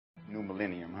New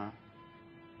millennium, huh?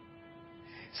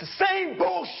 It's the same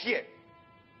bullshit.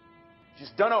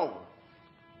 Just done over.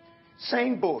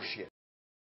 Same bullshit.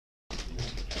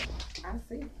 I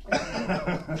see.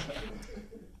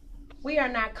 We are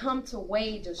not come to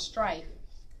wage a strife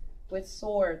with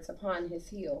swords upon his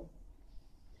heel.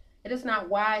 It is not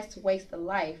wise to waste a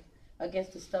life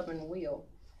against a stubborn will.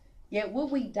 Yet would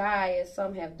we die as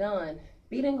some have done,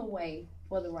 beating away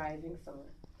for the rising sun.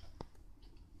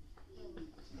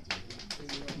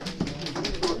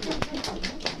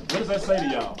 What does that say to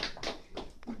y'all?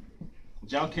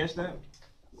 Did y'all catch that?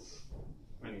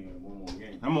 I need one more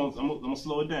game. I'm gonna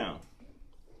slow it down.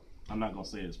 I'm not gonna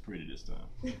say it's pretty this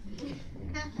time.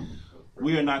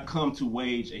 We are not come to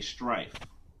wage a strife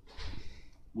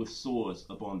with swords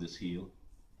upon this hill.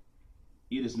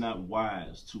 It is not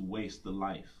wise to waste the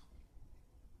life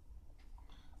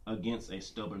against a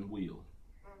stubborn will.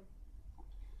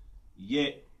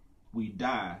 Yet we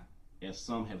die as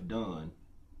some have done,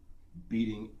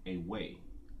 beating a way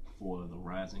for the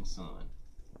rising sun.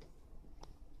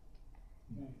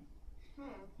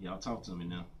 Y'all talk to me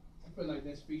now. I feel like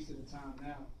that speaks to the time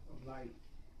now of like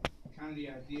kind of the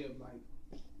idea of like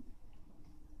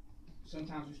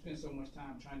sometimes we spend so much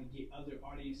time trying to get other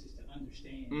audiences to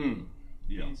understand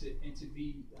Yeah. and to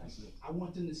be like, I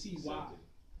want them to see why.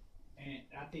 And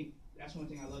I think that's one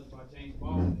thing I loved about James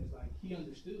Baldwin is like he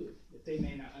understood that they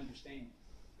may not understand.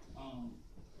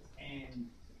 And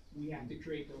we have to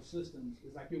create those systems.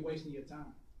 It's like you're wasting your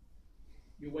time.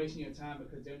 You're wasting your time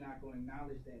because they're not going to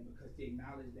acknowledge that, because to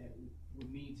acknowledge that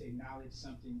would mean to acknowledge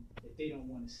something that they don't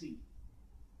want to see.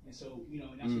 And so, you know,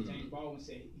 and that's what James Baldwin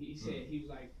said. He said, he was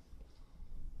like,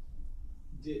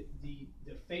 the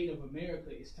fate of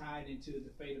America is tied into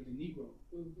the fate of the Negro.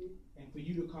 And for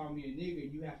you to call me a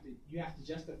nigger, you have to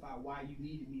justify why you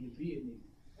needed me to be a nigger.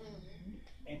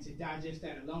 And to digest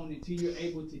that alone, until you're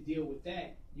able to deal with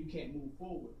that, you can't move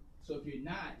forward. So if you're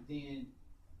not, then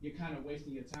you're kind of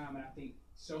wasting your time. And I think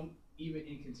so, even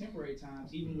in contemporary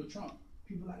times, even with Trump,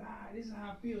 people are like, this is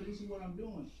how I feel, this is what I'm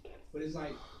doing. But it's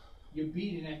like, you're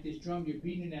beating at this drum, you're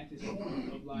beating at this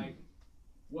horn of like,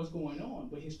 what's going on?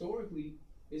 But historically,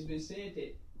 it's been said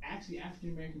that actually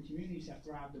African American communities have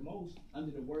thrived the most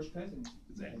under the worst president.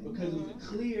 Exactly. Because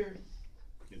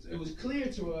it was clear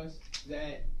to us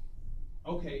that,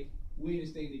 okay, we're in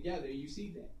this thing together. You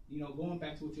see that. You know, going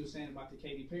back to what you were saying about the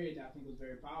Katy Perry, that I think was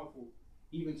very powerful,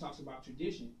 even talks about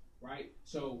tradition, right?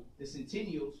 So the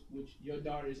Centennials, which your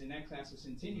daughter is in that class of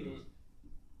Centennials,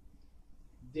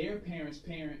 their parents'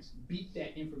 beat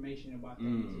that information about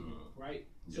them, right?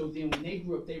 So then when they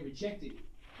grew up, they rejected it.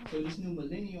 So this new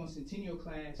millennial and centennial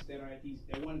class that are at these,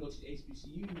 that want to go to the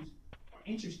HBCUs are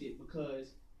interested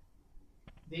because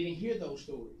they didn't hear those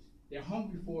stories. They're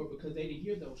hungry for it because they didn't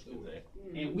hear those stories.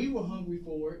 And we were hungry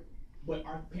for it, but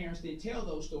our parents didn't tell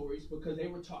those stories because they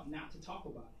were taught not to talk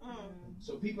about it.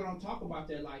 So people don't talk about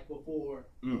their life before.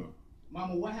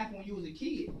 Mama, what happened when you was a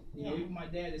kid? You know, even my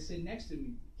dad is sitting next to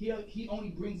me. He only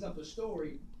brings up a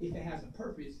story if it has a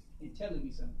purpose in telling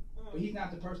me something. But he's not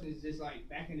the person that's just like,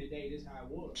 back in the day, this is how it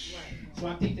was. So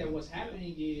I think that what's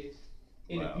happening is,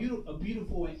 in a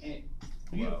beautiful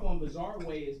and bizarre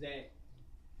way, is that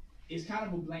it's kind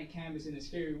of a blank canvas in a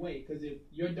scary way. Because if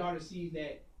your daughter sees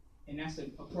that, and that's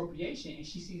an appropriation, and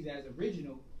she sees that as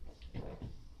original,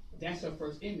 that's her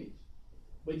first image.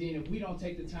 But then if we don't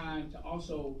take the time to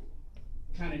also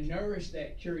kind of nourish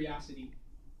that curiosity,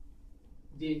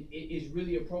 then it is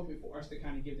really appropriate for us to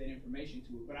kind of give that information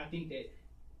to it. But I think that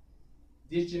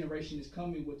this generation is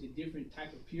coming with a different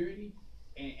type of purity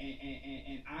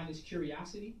and honest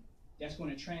curiosity that's going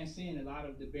to transcend a lot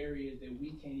of the barriers that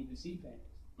we can't even see past.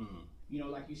 You know,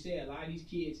 like you said, a lot of these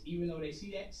kids, even though they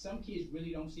see that, some kids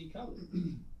really don't see color.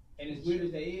 And as weird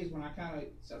as that is, when I kind of,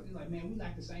 something like, man, we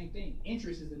like the same thing.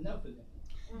 Interest is enough for them.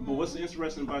 But what's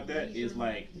interesting about that is,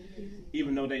 like,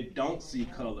 even though they don't see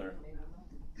color,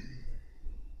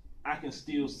 I can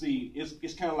still see.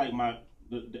 It's kind of like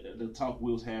the talk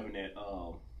we was having at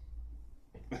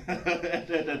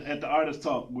at the artist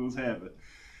talk we was having,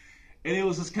 and it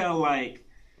was just kind of like,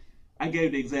 I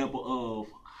gave the example of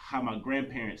how my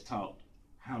grandparents talked,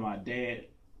 how my dad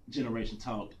generation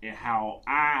talked, and how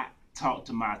I talk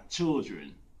to my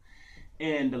children.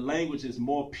 And the language is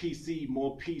more PC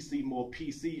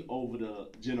over the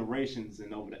generations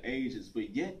and over the ages,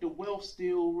 but yet the wealth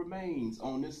still remains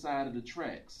on this side of the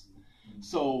tracks.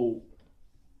 So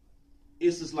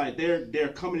it's just like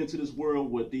they're coming into this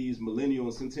world with these millennial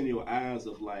and centennial eyes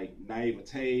of like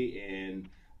naivete, and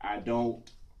I don't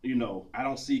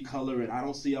see color and I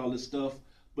don't see all this stuff,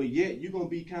 but yet you're gonna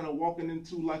be kind of walking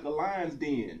into like a lion's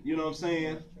den, you know what I'm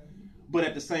saying? But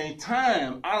at the same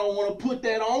time, I don't want to put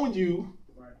that on you.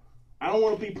 Right. I don't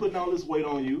want to be putting all this weight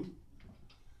on you.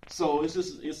 So it's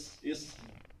just it's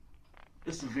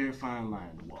a very fine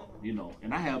line to walk, you know.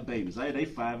 And I have babies. They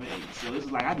 5 and 8. So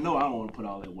it's like I know I don't want to put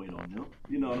all that weight on them.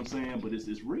 You know what I'm saying? But it's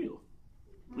real.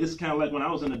 It's kind of like when I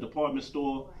was in the department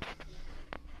store.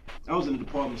 I was in the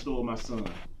department store with my son,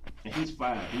 and he's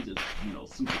 5. He just, you know,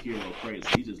 superhero crazy.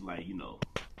 He just like, you know,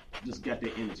 just got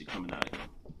that energy coming out of him.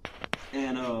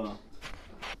 And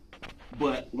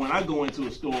but when I go into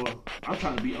a store, I'm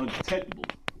trying to be undetectable.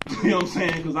 You know what I'm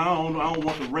saying? Because I don't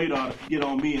want the radar to get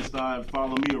on me and start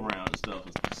following me around and stuff.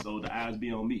 So the eyes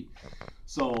be on me.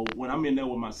 So when I'm in there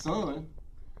with my son,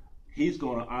 he's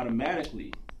gonna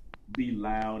automatically be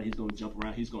loud. He's gonna jump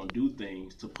around. He's gonna do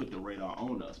things to put the radar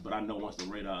on us. But I know once the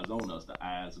radar is on us, the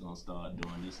eyes are gonna start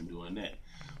doing this and doing that.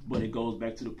 But it goes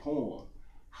back to the poem.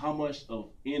 How much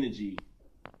of energy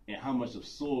and how much of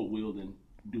sword wielding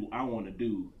do I want to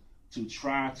do to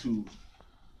try to,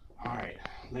 all right,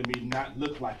 let me not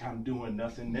look like I'm doing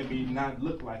nothing. Let me not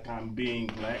look like I'm being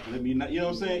black. Let me not, you know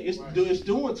what I'm saying? It's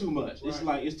doing too much. Right. It's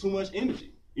like, it's too much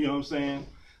energy. You know what I'm saying?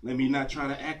 Let me not try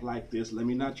to act like this. Let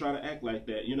me not try to act like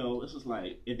that. You know, it's just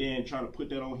like, and then try to put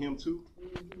that on him too.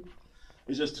 Mm-hmm.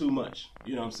 It's just too much.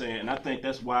 You know what I'm saying? And I think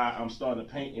that's why I'm starting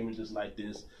to paint images like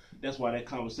this. That's why that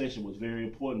conversation was very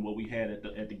important, what we had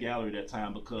at the gallery that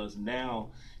time, because now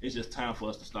it's just time for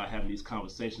us to start having these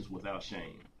conversations without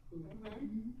shame.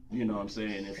 Mm-hmm. You know what I'm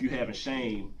saying? If you having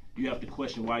shame, you have to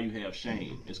question why you have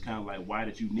shame. It's kind of like, why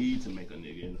did you need to make a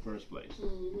nigga in the first place?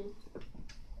 Mm-hmm.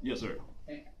 Yes, sir.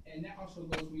 And that also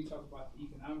goes when you talk about the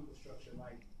economical structure.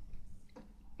 Like,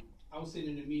 I was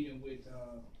sitting in a meeting with,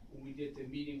 when we did the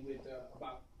meeting with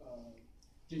about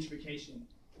gentrification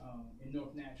in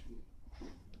North Nashville.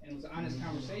 And it was an honest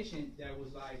conversation that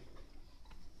was like,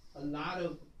 a lot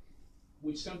of,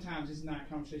 which sometimes it's not a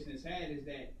conversation that's had, is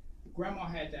that grandma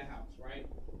had that house, right?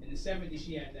 In the 70s,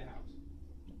 she had that house.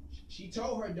 She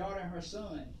told her daughter and her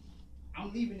son,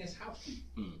 I'm leaving this house to you.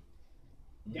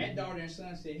 Mm-hmm. That daughter and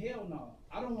son said, hell no,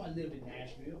 I don't want to live in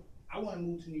Nashville. I want to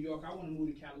move to New York. I want to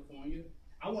move to California.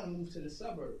 I want to move to the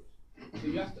suburbs. So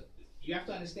you have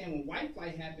to understand, when white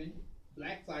flight happened,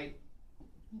 black flight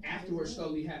afterwards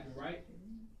slowly happened, right?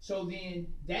 So then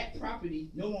that property,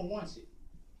 no one wants it.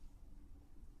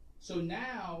 So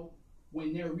now,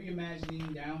 when they're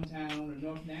reimagining downtown or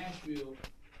North Nashville,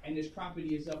 and this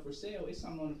property is up for sale, it's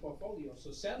something on the portfolio.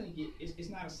 So selling it's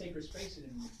not a sacred space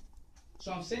anymore.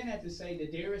 So I'm saying that to say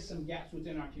that there is some gaps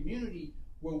within our community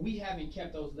where we haven't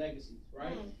kept those legacies,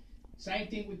 right? Mm. Same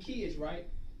thing with kids, right?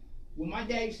 When my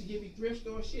dad used to give me thrift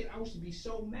store shit, I used to be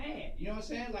so mad. You know what I'm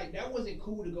saying? Like, that wasn't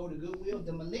cool to go to Goodwill.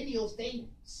 The millennials, they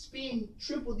spend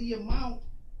triple the amount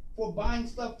for buying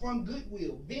stuff from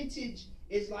Goodwill. Vintage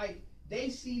is like, they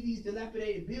see these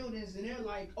dilapidated buildings and they're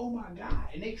like, oh my God.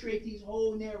 And they create these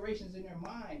whole narrations in their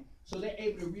mind. So they're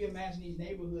able to reimagine these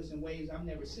neighborhoods in ways I've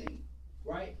never seen,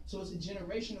 right? So it's a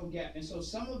generational gap. And so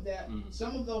some of that,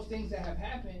 some of those things that have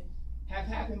happened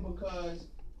because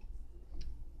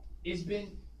it's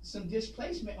been some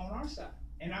displacement on our side.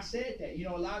 And I said that, you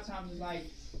know, a lot of times it's like,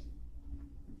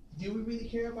 do we really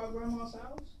care about grandma's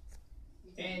house?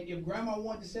 And if grandma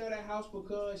wanted to sell that house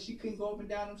because she couldn't go up and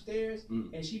down them stairs,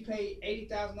 and she paid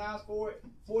 $80,000 for it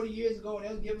 40 years ago, and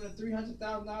they was giving her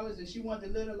 $300,000, and she wanted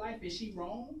to live her life, is she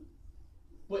wrong?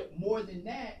 But more than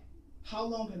that, how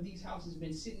long have these houses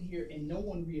been sitting here and no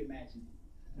one reimagined it?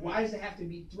 Why does it have to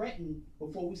be threatened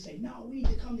before we say, no, we need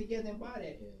to come together and buy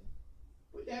that?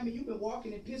 But I mean, you've been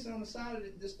walking and pissing on the side of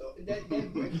the store, that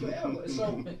brick forever.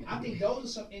 So I think those are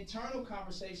some internal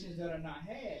conversations that are not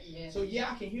had. Yeah. So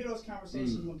yeah, I can hear those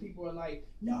conversations when people are like,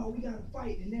 no, we gotta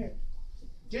fight in there.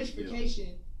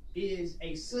 Gentrification is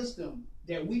a system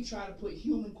that we try to put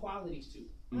human qualities to.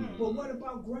 But what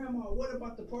about grandma? What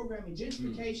about the programming?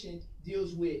 Gentrification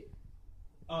deals with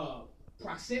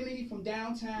proximity from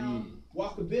downtown,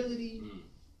 walkability.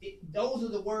 Those are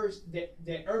the words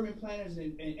that urban planners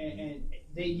and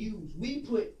they use. We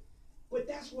put, but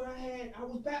that's where I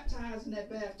was baptized in that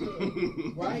bathtub,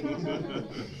 right?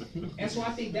 And so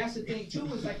I think that's the thing too,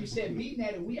 is like you said, beating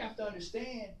at it, we have to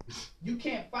understand you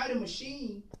can't fight a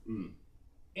machine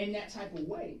in that type of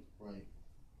way. Right.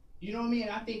 You know what I mean?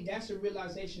 I think that's a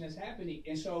realization that's happening.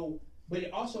 And so, but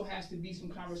it also has to be some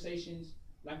conversations,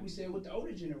 like we said, with the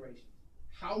older generation.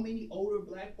 How many older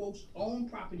black folks own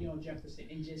property on Jefferson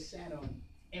and just sat on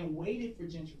it and waited for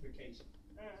gentrification?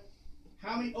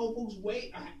 How many old folks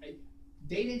wait?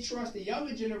 They didn't trust the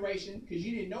younger generation because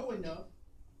you didn't know enough.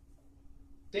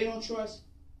 They don't trust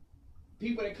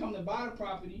people that come to buy the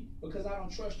property because I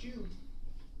don't trust you.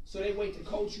 So they wait to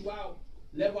coach you out,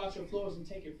 level out your floors, and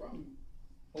take it from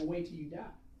you. or wait till you die.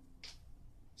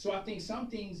 So I think some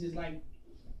things is like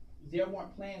there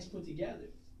weren't plans put together,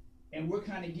 and we're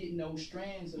kind of getting those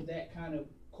strands of that kind of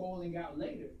coiling out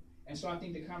later. And so I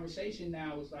think the conversation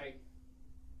now is like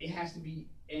it has to be.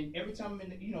 And every time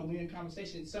we're in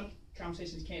conversation, some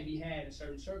conversations can't be had in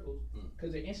certain circles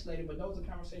because they're insulated. But those are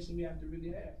conversations we have to really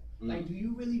have. Like, do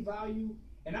you really value?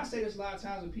 And I say this a lot of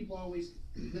times, and people always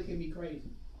look at me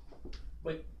crazy.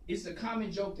 But it's a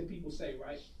common joke that people say,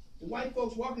 right? The white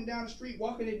folks walking down the street,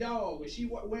 walking a dog, and she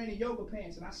wearing the yoga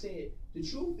pants. And I said, the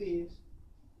truth is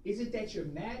it that you're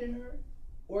mad at her,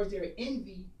 or is there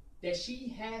envy that she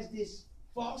has this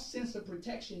false sense of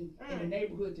protection in the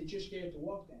neighborhood that you're scared to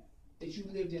walk down, that you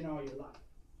lived in all your life?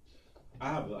 I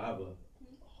have a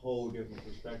whole different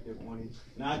perspective on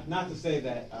it. Not to say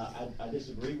that I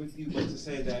disagree with you, but to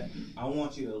say that I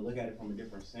want you to look at it from a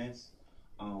different sense.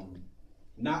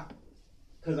 Not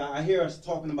because I hear us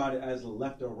talking about it as a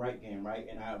left or right game, right?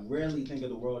 And I rarely think of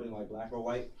the world in like black or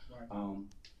white. Right.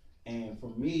 And for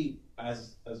me,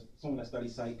 as someone that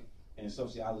studies psych and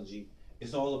sociology,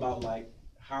 it's all about like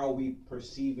how are we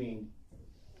perceiving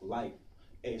life.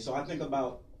 And so I think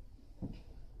about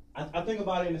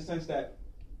it in the sense that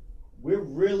we're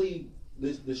really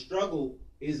the struggle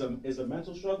is a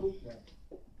mental struggle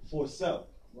for self.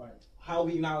 Right. How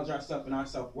we acknowledge ourselves and our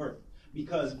self-worth.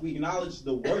 Because if we acknowledge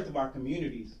the worth of our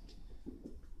communities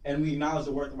and we acknowledge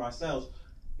the worth of ourselves,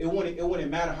 it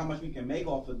wouldn't matter how much we can make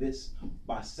off of this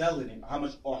by selling it, how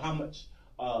much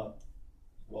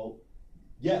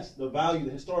yes, the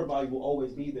historic value will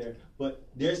always be there, but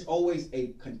there's always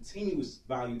a continuous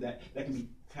value that can be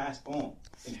passed on,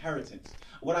 inheritance.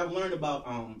 What I've learned about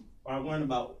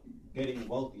getting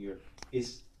wealthier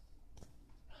is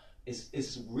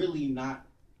it's really not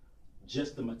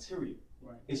just the material.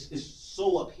 Right. It's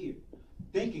so up here.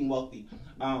 Thinking wealthy.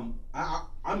 I'm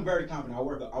very confident. I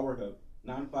work a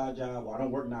 9-to-5 job. Well, I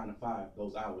don't work 9 to 5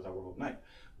 those hours. I work overnight.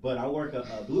 But I work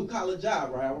a blue collar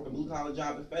job, right? I work a blue collar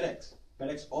job at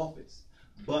FedEx office.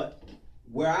 But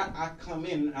where I come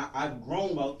in, I've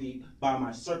grown wealthy by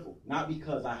my circle, not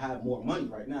because I have more money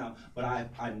right now, but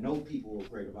I know people of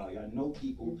greater value. I know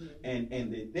people, and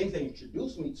the things they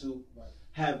introduced me to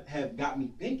have got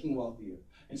me thinking wealthier.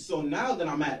 And so now that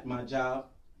I'm at my job,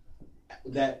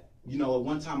 that at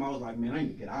one time I was like, man, I need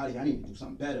to get out of here. I need to do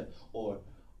something better. Or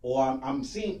I'm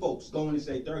seeing folks going to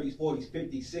say 30s, 40s,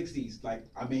 50s, 60s, like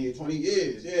I've been here 20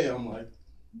 years. Yeah, I'm like,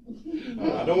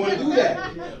 I don't want to do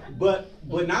that. But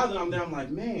now that I'm there, I'm like,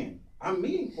 man, I'm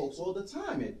meeting folks all the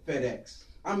time at FedEx.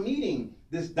 I'm meeting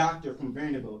this doctor from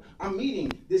Vanderbilt. I'm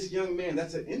meeting this young man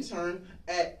that's an intern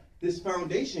at this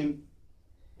foundation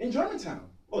in Germantown.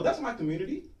 Oh, that's my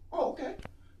community. Oh, okay.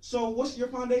 So what's your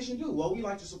foundation do? Well, we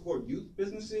like to support youth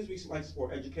businesses. We like to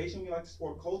support education. We like to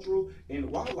support cultural and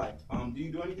wildlife. Do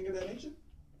you do anything of that nature?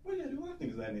 Well, yeah, I do a lot of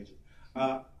things of that nature.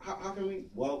 How can we?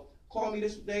 Well, call me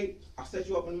this date. I'll set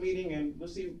you up in a meeting and we'll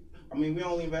see. I mean, we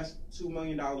only invest $2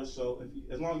 million. So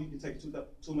as long as you can take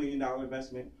 $2 million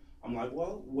investment, I'm like,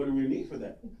 well, what do we need for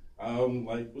that?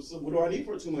 What do I need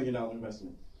for a $2 million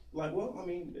investment? Like, well, I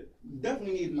mean,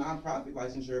 definitely need nonprofit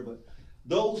licensure, but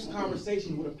those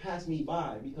conversations would have passed me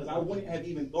by because I wouldn't have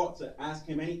even thought to ask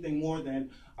him anything more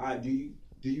than, do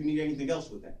you need anything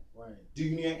else with that? Right. Do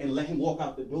you need, and let him walk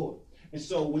out the door. And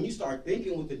so when you start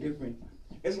thinking with the different,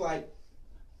 it's like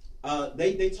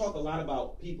they talk a lot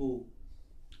about people,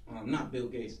 not Bill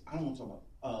Gates. I don't want to talk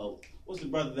about what's the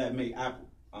brother that made Apple?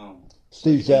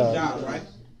 Steve Jobs, right?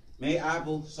 Made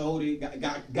Apple, sold it,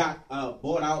 got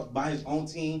bought out by his own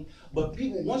team. But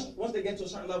people once they get to a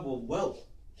certain level of wealth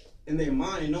in their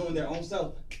mind and knowing their own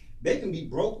self, they can be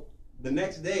broke the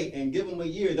next day and give them a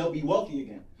year, they'll be wealthy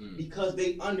again. Because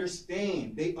they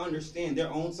understand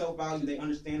their own self-value, they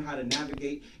understand how to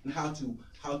navigate and how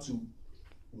to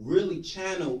really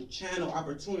channel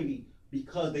opportunity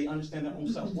because they understand their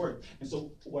own self-worth. And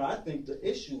so what I think the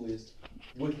issue is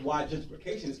with why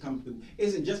gentrification is coming through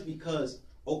isn't just because,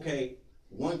 okay,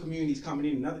 one community is coming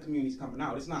in, another community is coming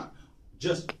out. It's not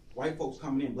just white folks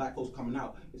coming in, black folks coming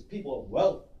out. It's people of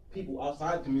wealth. People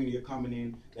outside the community are coming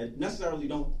in that necessarily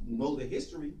don't know the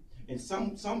history, and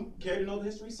some care to know the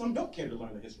history, some don't care to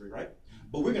learn the history, right?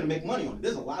 But we're gonna make money on it.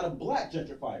 There's a lot of black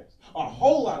gentrifiers, a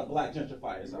whole lot of black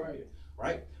gentrifiers out here,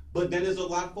 right? But then there's a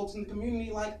lot of folks in the community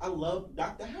like, I love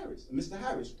Dr. Harris, Mr.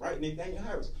 Harris, right? Nathaniel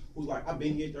Harris, who's like, I've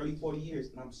been here 30, 40 years,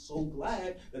 and I'm so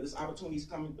glad that this opportunity is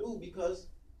coming through because,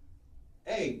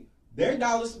 hey, their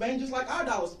dollars spend just like our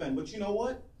dollars spend, but you know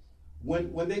what?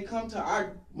 When they come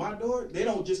to my door, they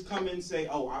don't just come in and say,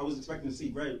 oh, I was expecting to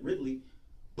see Ridley,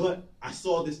 but I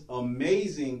saw this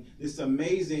amazing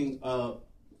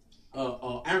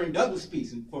Aaron Douglas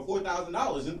piece for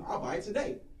 $4,000, and I'll buy it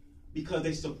today because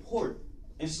they support.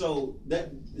 And so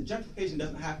that the gentrification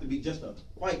doesn't have to be just a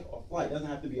fight or flight. It doesn't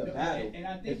have to be a battle. And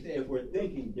I think if we're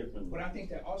thinking differently. But I think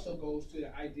that also goes to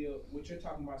the idea what you're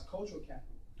talking about is cultural capital,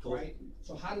 right?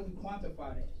 So how do we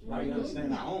quantify that? How do you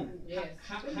understand our own? Yes.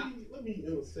 Let me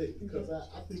intersect because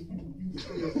I think you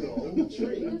refer to an old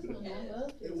trick.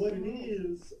 And what it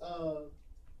is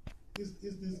this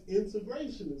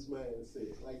integrationist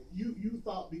mindset. Like you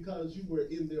thought because you were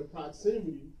in their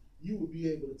proximity, you would be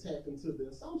able to tap into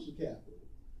their social capital.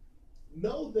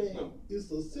 Know that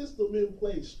it's a system in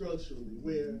place structurally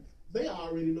where they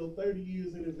already know 30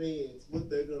 years in advance what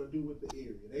they're gonna do with the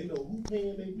area. They know who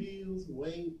paying their bills, who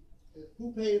ain't,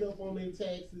 who paid up on their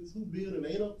taxes, who building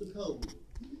ain't up to code.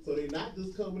 So they're not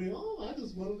just coming in, oh, I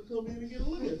just wanted to come in and get a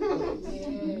look at the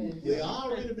place. They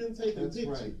already been taking pictures.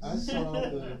 Right. I saw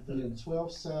the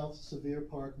 12 South Sevier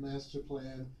Park Master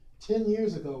Plan 10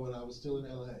 years ago when I was still in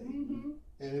LA.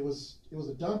 And it was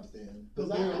a dump then.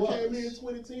 Because I came here in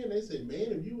 2010, they said,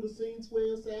 man, if you would have seen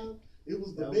 12 South, it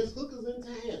was the best hookers in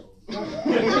town. I'm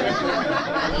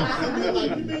sitting there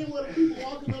like, you mean what the people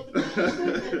walking up and down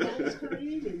getting ice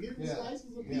cream and getting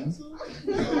slices of pizza?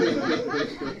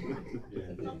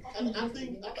 And I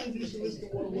think you should listen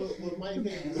to what Mike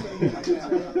had to say in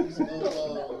terms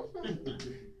of,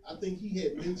 I think he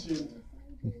had mentioned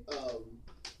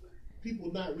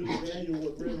people not really valuing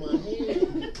what grandma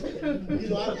had. You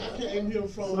know, I came here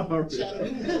from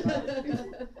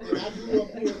Chattanooga, and I grew up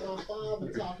hearing my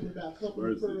father talking about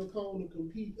coming to Pearl Cone to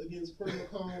compete against Pearl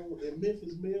Cone and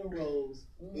Memphis Melrose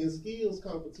in skills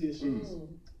competitions.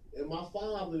 And my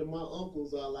father and my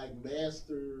uncles are like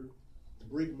master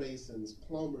brick masons,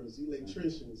 plumbers,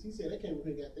 electricians. He said they came up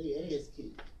here and got their ass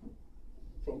kicked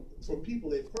from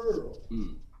people at Pearl.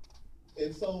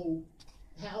 And so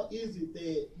how is it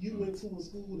that you went to a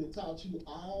school that taught you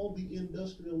all the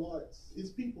industrial arts? It's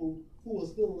people who are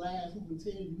still alive who can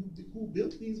tell you who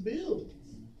built these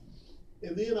buildings.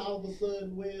 And then all of a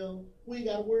sudden, well, we ain't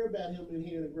got to worry about him in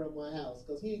here in grandma's house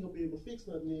because he ain't going to be able to fix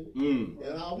nothing in it.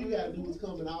 And all we got to do is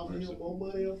come and offer him more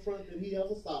money up front than he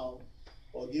ever saw,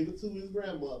 or give it to his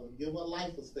grandmother, give her a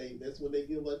life estate. That's when they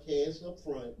give her cash up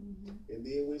front. And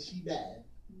then when she died,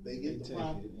 they get the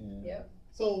property.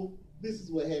 So this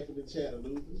is what happened in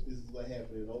Chattanooga. This is what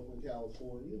happened in Oakland,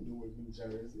 California, Newark, New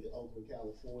Jersey, Oakland,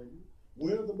 California.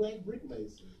 Where are the black brick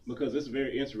masons? Because it's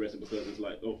very interesting because it's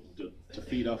like, to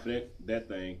feed off that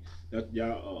thing, that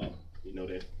y'all, you know,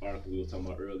 that article we were talking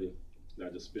about earlier, that I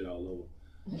just spit all over.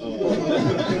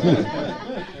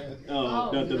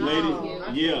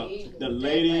 The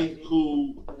lady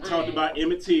who talked about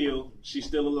Emmett Till, she's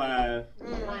still alive.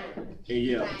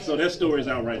 And so that story is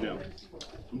out right now.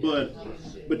 But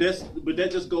that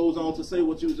just goes on to say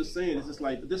what you were just saying. It's just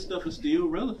like this stuff is still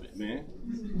relevant, man.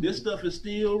 This stuff is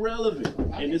still relevant.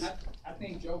 I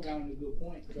think Joe got on a good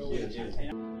point.